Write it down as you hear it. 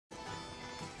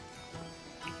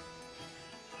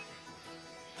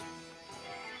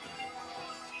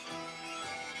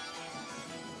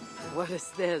What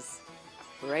is this?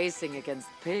 Racing against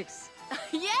pigs?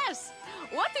 Yes!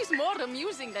 What is more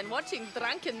amusing than watching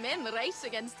drunken men race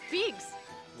against pigs?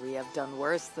 We have done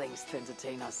worse things to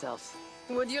entertain ourselves.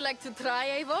 Would you like to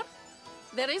try, Eivor?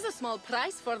 There is a small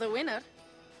prize for the winner.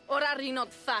 Or are you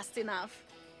not fast enough?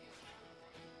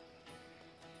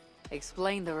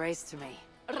 Explain the race to me.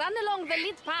 Run along the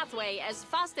lit pathway as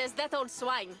fast as that old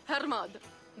swine, Hermod.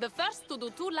 The first to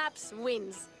do 2 laps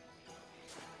wins.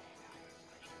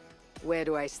 Where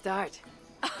do I start?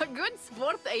 A good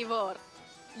sport, Eivor.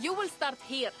 You will start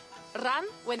here. Run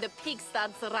when the pig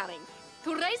starts running.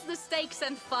 To raise the stakes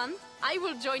and fun, I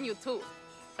will join you too.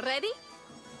 Ready?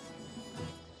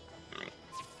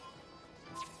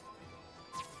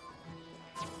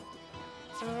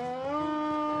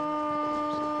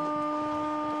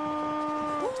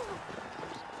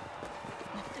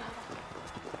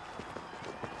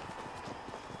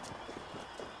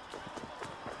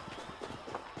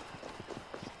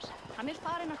 Han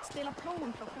farin att stela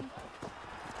plånklockan.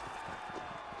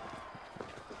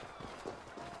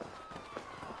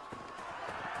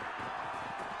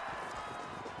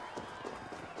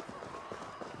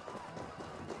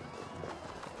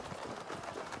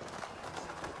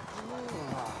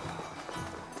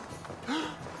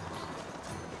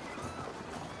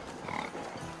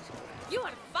 You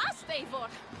are fast, Eivor,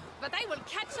 but I will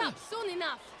catch up soon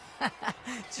enough.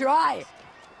 Try!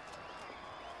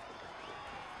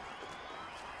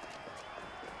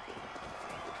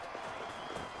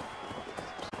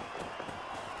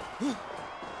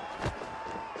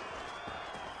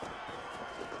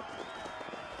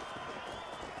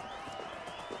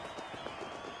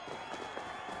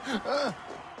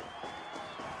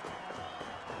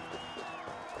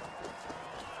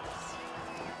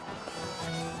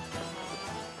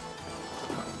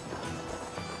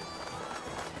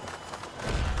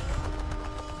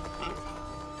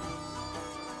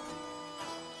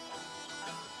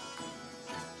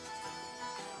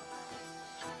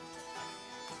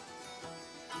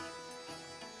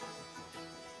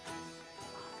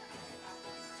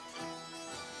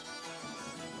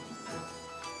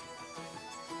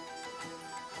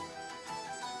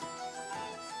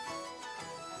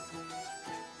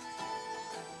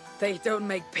 They don't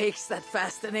make pigs that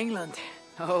fast in England.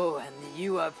 Oh, and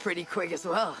you are pretty quick as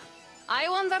well. I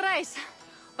won the race,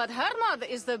 but Hermod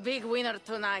is the big winner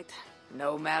tonight.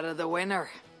 No matter the winner,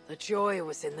 the joy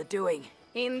was in the doing.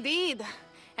 Indeed.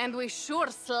 And we sure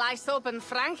slice open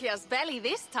Frankia's belly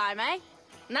this time, eh?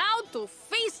 Now to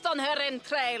feast on her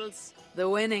entrails. The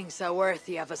winnings are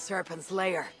worthy of a serpent's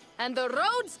lair. And the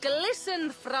roads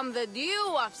glistened from the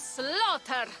dew of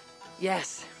slaughter.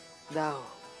 Yes, though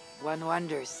one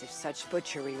wonders if such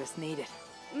butchery was needed.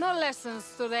 No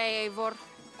lessons today, Eivor.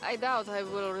 I doubt I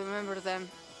will remember them.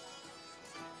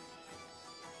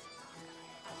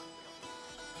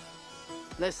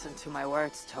 Listen to my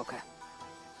words, Toka.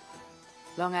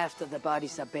 Long after the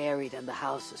bodies are buried and the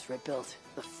house is rebuilt,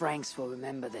 the Franks will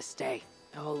remember this day.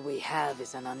 All we have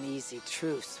is an uneasy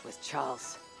truce with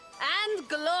Charles. And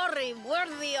glory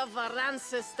worthy of our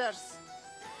ancestors.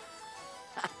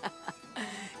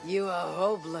 You are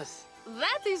hopeless.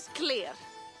 That is clear.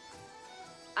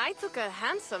 I took a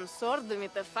handsome sword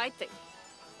with the fighting.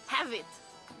 Have it.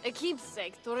 A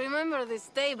keepsake to remember this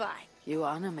day by. You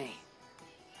honor me.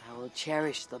 I will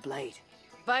cherish the blade.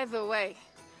 By the way,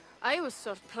 I was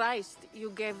surprised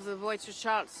you gave the boy to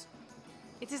Charles.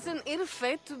 It is an ill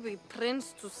fate to be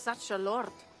prince to such a lord.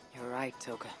 You're right,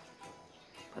 Toka.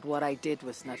 But what I did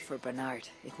was not for Bernard.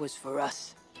 It was for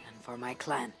us, and for my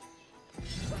clan.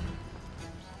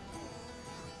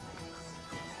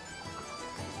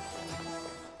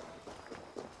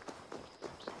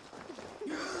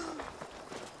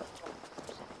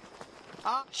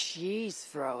 Cheese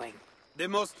throwing. The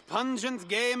most pungent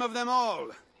game of them all.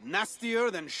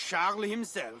 Nastier than Charles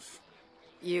himself.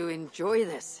 You enjoy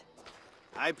this?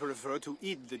 I prefer to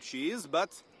eat the cheese,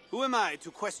 but who am I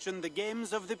to question the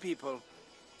games of the people?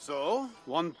 So,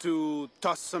 want to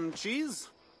toss some cheese?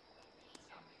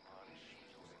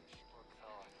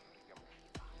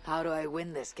 How do I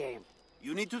win this game?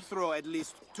 You need to throw at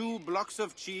least 2 blocks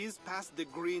of cheese past the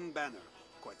green banner.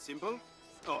 Quite simple.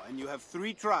 Oh, and you have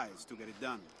 3 tries to get it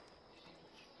done.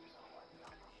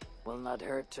 Will not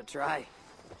hurt to try.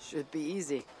 Should be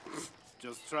easy.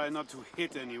 Just try not to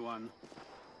hit anyone.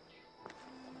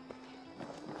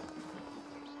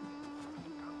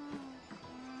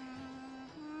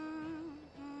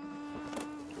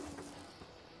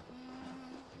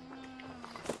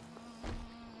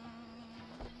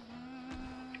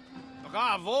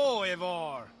 Bravo,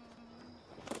 Eivor!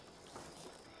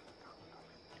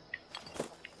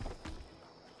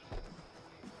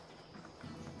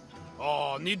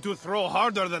 Oh, need to throw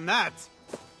harder than that.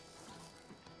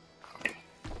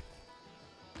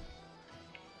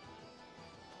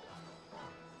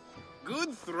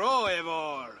 Good throw,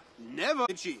 Eivor. Never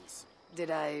the cheese.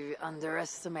 Did I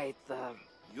underestimate the...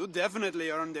 You definitely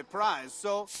earned a prize,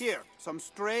 so here, some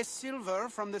stray silver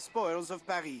from the spoils of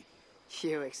Paris.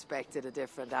 You expected a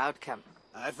different outcome.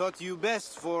 I thought you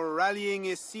best for rallying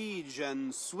a siege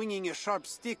and swinging a sharp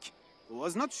stick.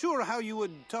 Was not sure how you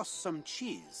would toss some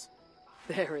cheese.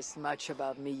 There is much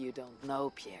about me you don't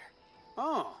know, Pierre.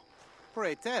 Oh,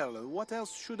 pray tell, what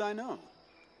else should I know?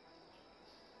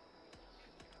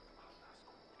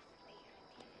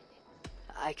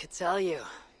 I could tell you,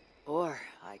 or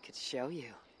I could show you.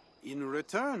 In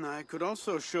return, I could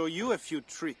also show you a few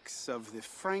tricks of the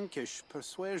Frankish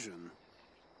persuasion.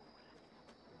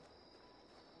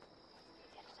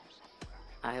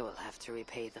 I will have to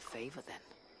repay the favor then,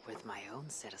 with my own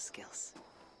set of skills.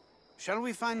 Shall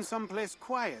we find some place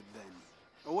quiet then,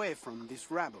 away from this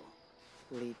rabble?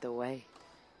 Lead the way.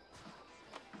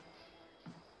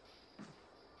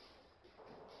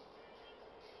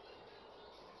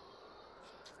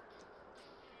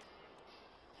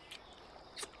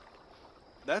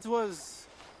 That was...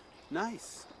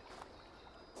 nice.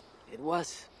 It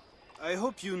was. I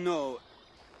hope you know...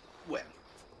 well,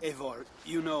 Eivor,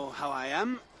 you know how I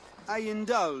am. I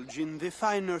indulge in the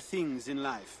finer things in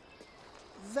life.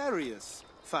 Various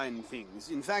fine things,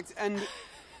 in fact, and...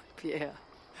 Pierre,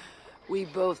 we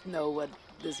both know what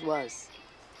this was.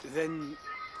 Then,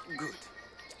 good.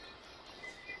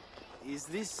 Is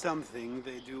this something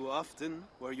they do often,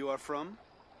 where you are from?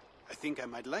 I think I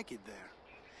might like it there.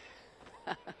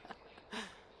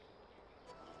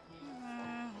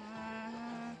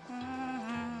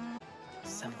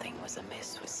 Something was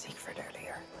amiss with Siegfried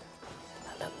earlier.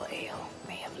 A little ale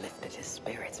may have lifted his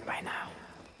spirits by now.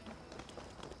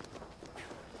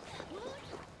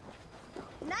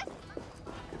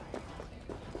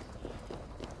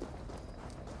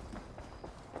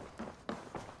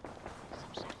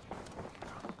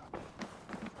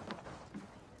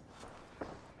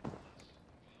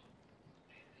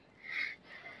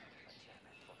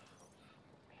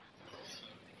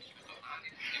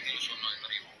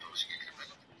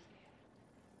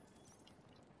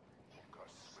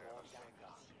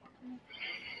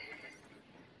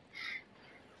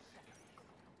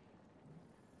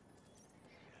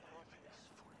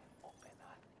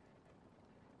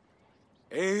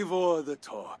 Eivor the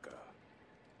Talker.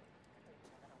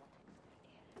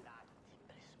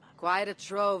 Quite a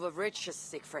trove of riches,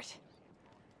 Siegfried.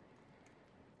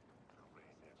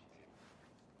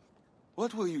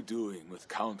 What were you doing with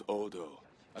Count Odo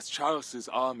as Charles's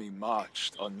army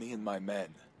marched on me and my men?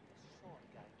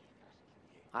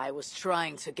 I was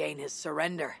trying to gain his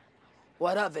surrender.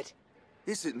 What of it?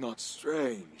 Is it not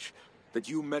strange that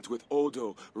you met with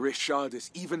Odo,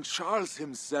 Richardus, even Charles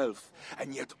himself,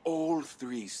 and yet all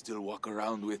three still walk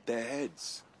around with their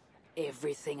heads?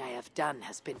 Everything I have done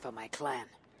has been for my clan.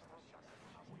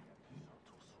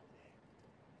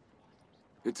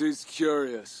 It is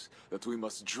curious that we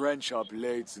must drench our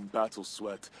blades in battle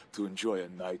sweat to enjoy a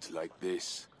night like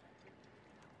this.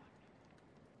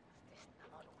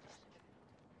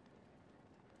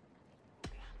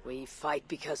 We fight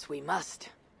because we must.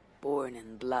 Born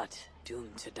in blood,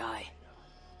 doomed to die.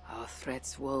 Our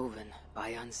threats woven by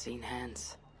unseen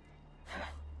hands.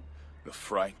 The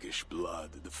Frankish blood,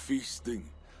 the feasting.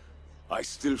 I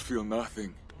still feel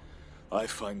nothing. I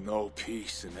find no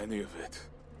peace in any of it.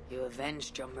 You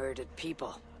avenged your murdered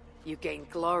people. You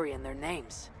gained glory in their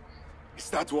names.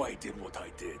 Is that why I did what I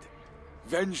did?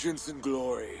 Vengeance and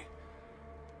glory.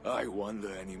 I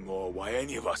wonder anymore why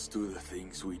any of us do the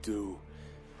things we do.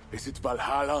 Is it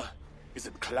Valhalla? Is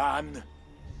it clan?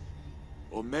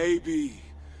 Or maybe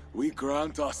we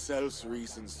grant ourselves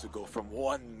reasons to go from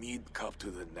one mead cup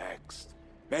to the next.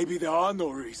 Maybe there are no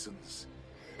reasons,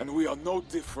 and we are no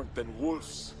different than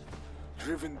wolves,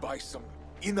 driven by some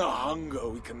inner hunger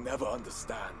we can never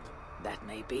understand. That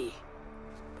may be.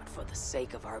 But for the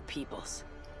sake of our peoples,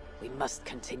 we must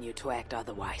continue to act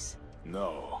otherwise.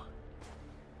 No.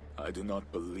 I do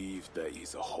not believe there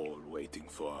is a hole waiting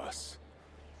for us.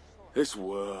 This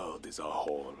world is a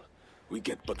hole. We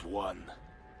get but one.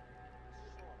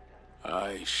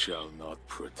 I shall not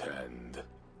pretend.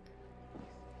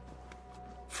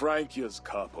 Frankia's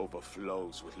cup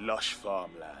overflows with lush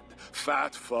farmland,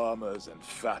 fat farmers and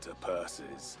fatter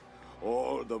purses.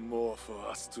 All the more for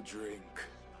us to drink.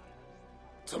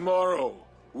 Tomorrow,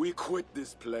 we quit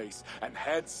this place and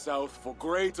head south for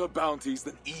greater bounties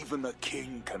than even a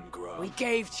king can grant. We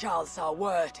gave Charles our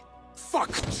word.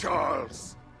 Fuck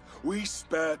Charles! We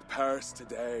spared Paris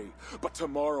today, but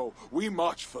tomorrow we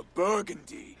march for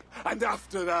Burgundy. And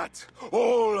after that,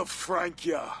 all of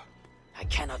Francia. I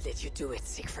cannot let you do it,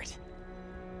 Siegfried.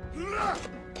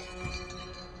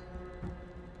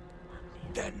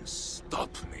 Then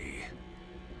stop me.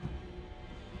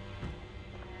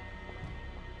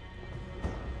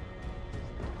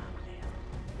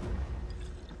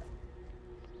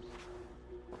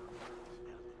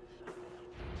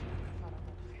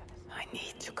 I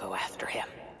need to go after him.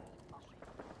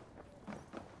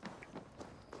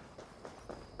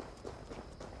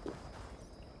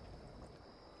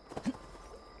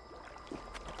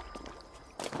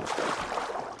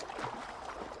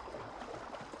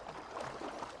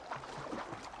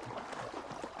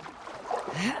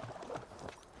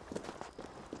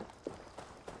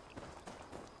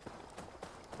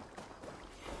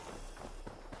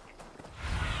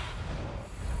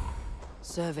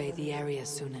 Survey the area,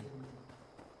 Sunan.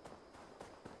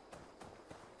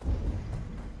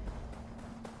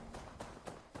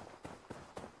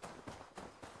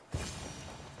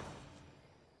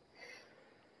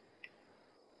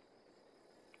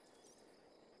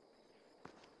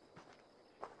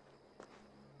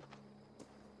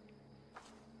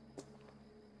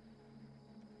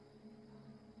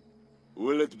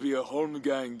 Will it be a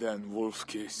Holmgang then,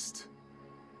 Wolf-Kissed?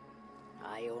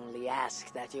 I only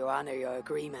ask that you honor your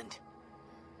agreement.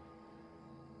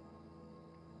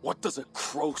 What does a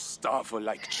crow-starver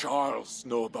like Charles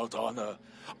know about honor?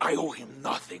 I owe him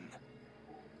nothing.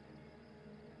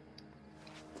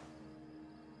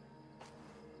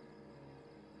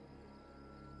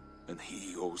 And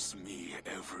he owes me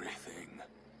everything.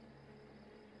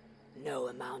 No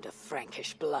amount of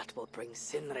Frankish blood will bring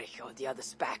Sinrich or the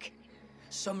others back.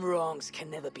 Some wrongs can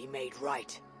never be made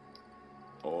right.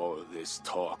 All this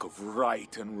talk of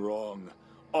right and wrong,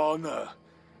 honor,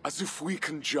 as if we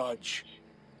can judge.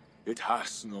 It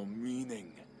has no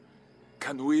meaning.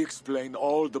 Can we explain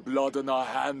all the blood on our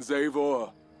hands,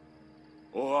 Eivor?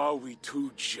 Or are we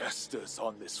two jesters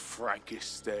on this Frankish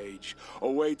stage,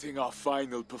 awaiting our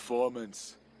final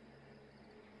performance?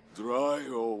 Draw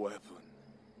your weapon.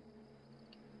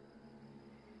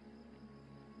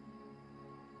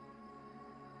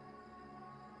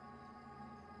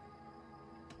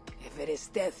 If it is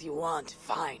death you want,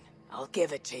 fine. I'll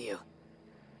give it to you.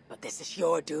 But this is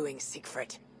your doing,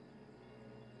 Siegfried.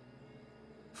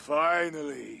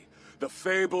 Finally, the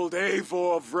fabled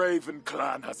Eivor of Raven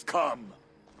Clan has come.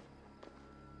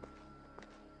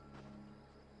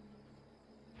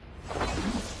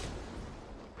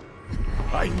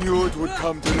 I knew it would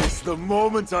come to this the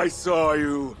moment I saw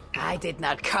you. I did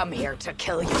not come here to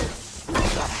kill you,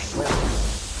 but I will.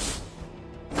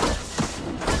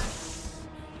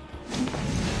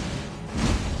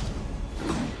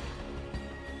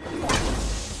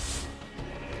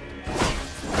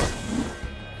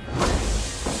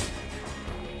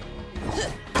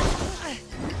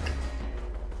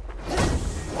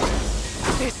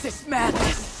 This is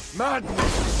madness!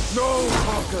 Madness! No,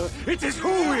 Parker! It is who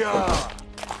we are!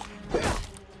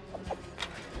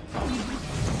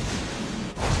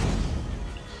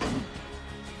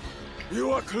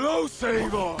 You are close,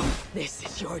 Eivor! This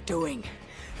is your doing.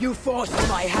 You forced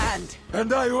my hand.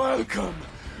 And I welcome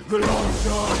the long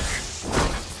dark.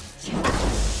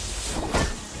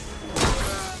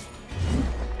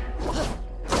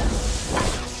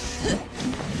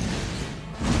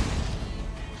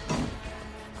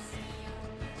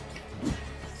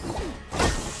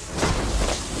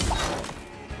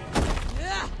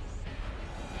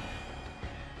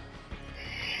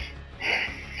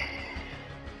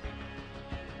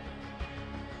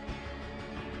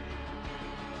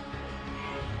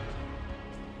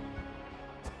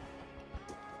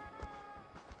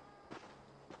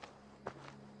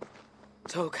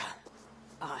 Toka,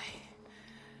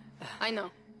 I know.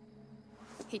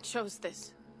 He chose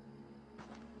this.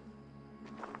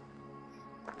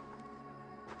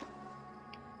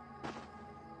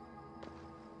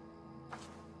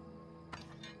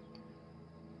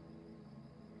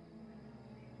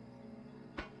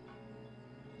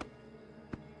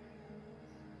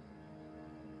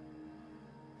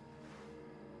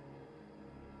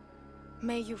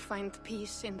 May you find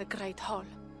peace in the Great Hall.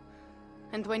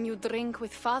 And when you drink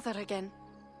with Father again,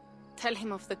 tell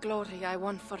him of the glory I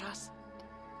won for us.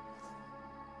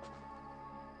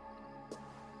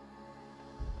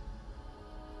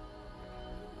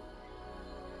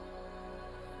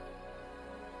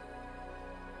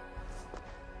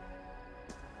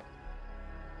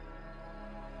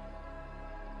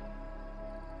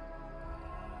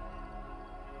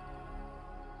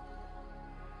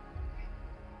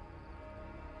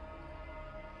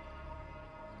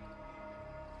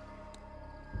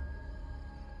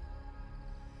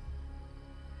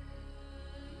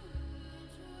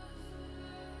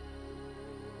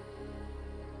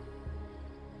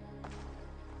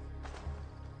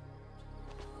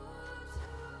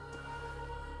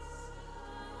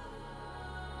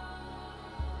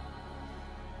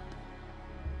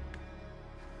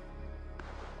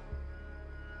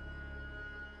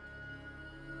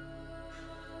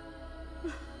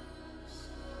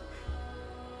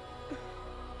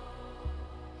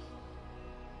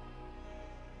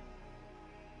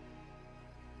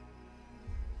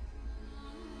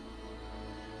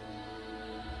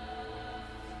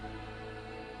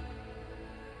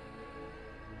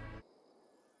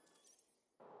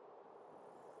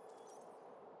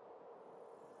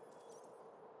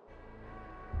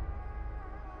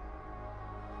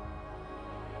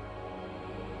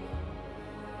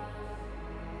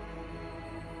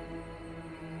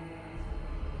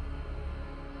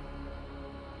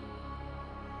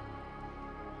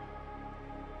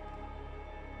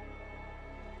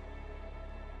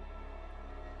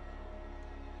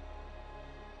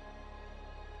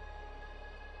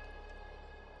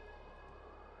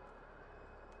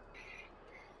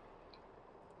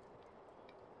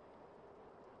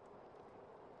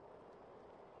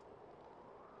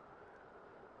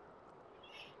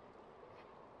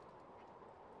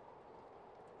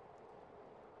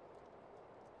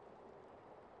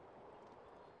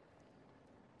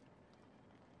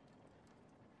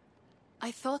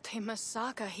 I thought him a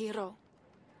saga hero,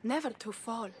 never to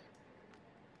fall.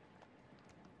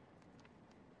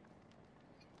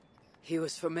 He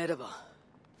was formidable,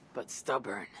 but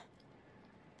stubborn.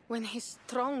 When his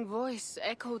strong voice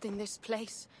echoed in this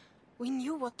place, we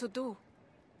knew what to do.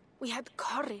 We had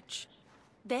courage,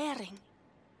 daring.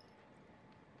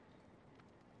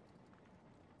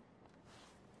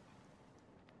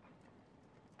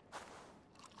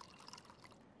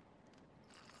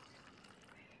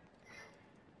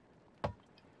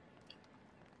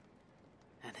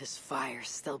 And his fire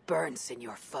still burns in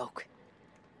your folk.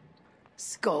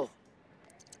 Skull.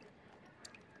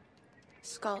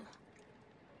 Skal.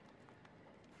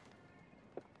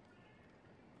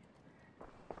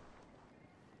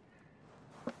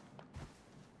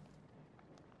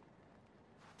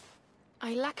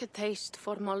 I lack a taste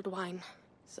for mulled wine.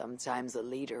 Sometimes a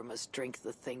leader must drink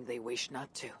the thing they wish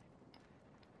not to.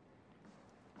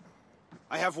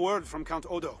 I have word from Count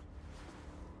Odo.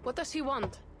 What does he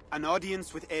want? An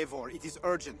audience with Eivor. It is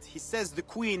urgent. He says the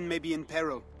queen may be in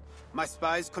peril. My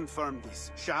spies confirmed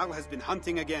this. Skal has been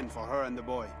hunting again for her and the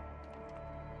boy.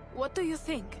 What do you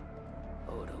think?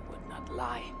 Odo would not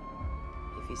lie.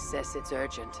 If he says it's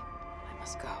urgent, I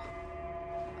must go.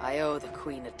 I owe the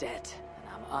queen a debt, and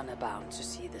I'm honor bound to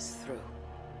see this through.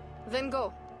 Then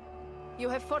go. You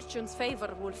have fortune's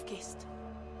favor, Wolf-Kissed.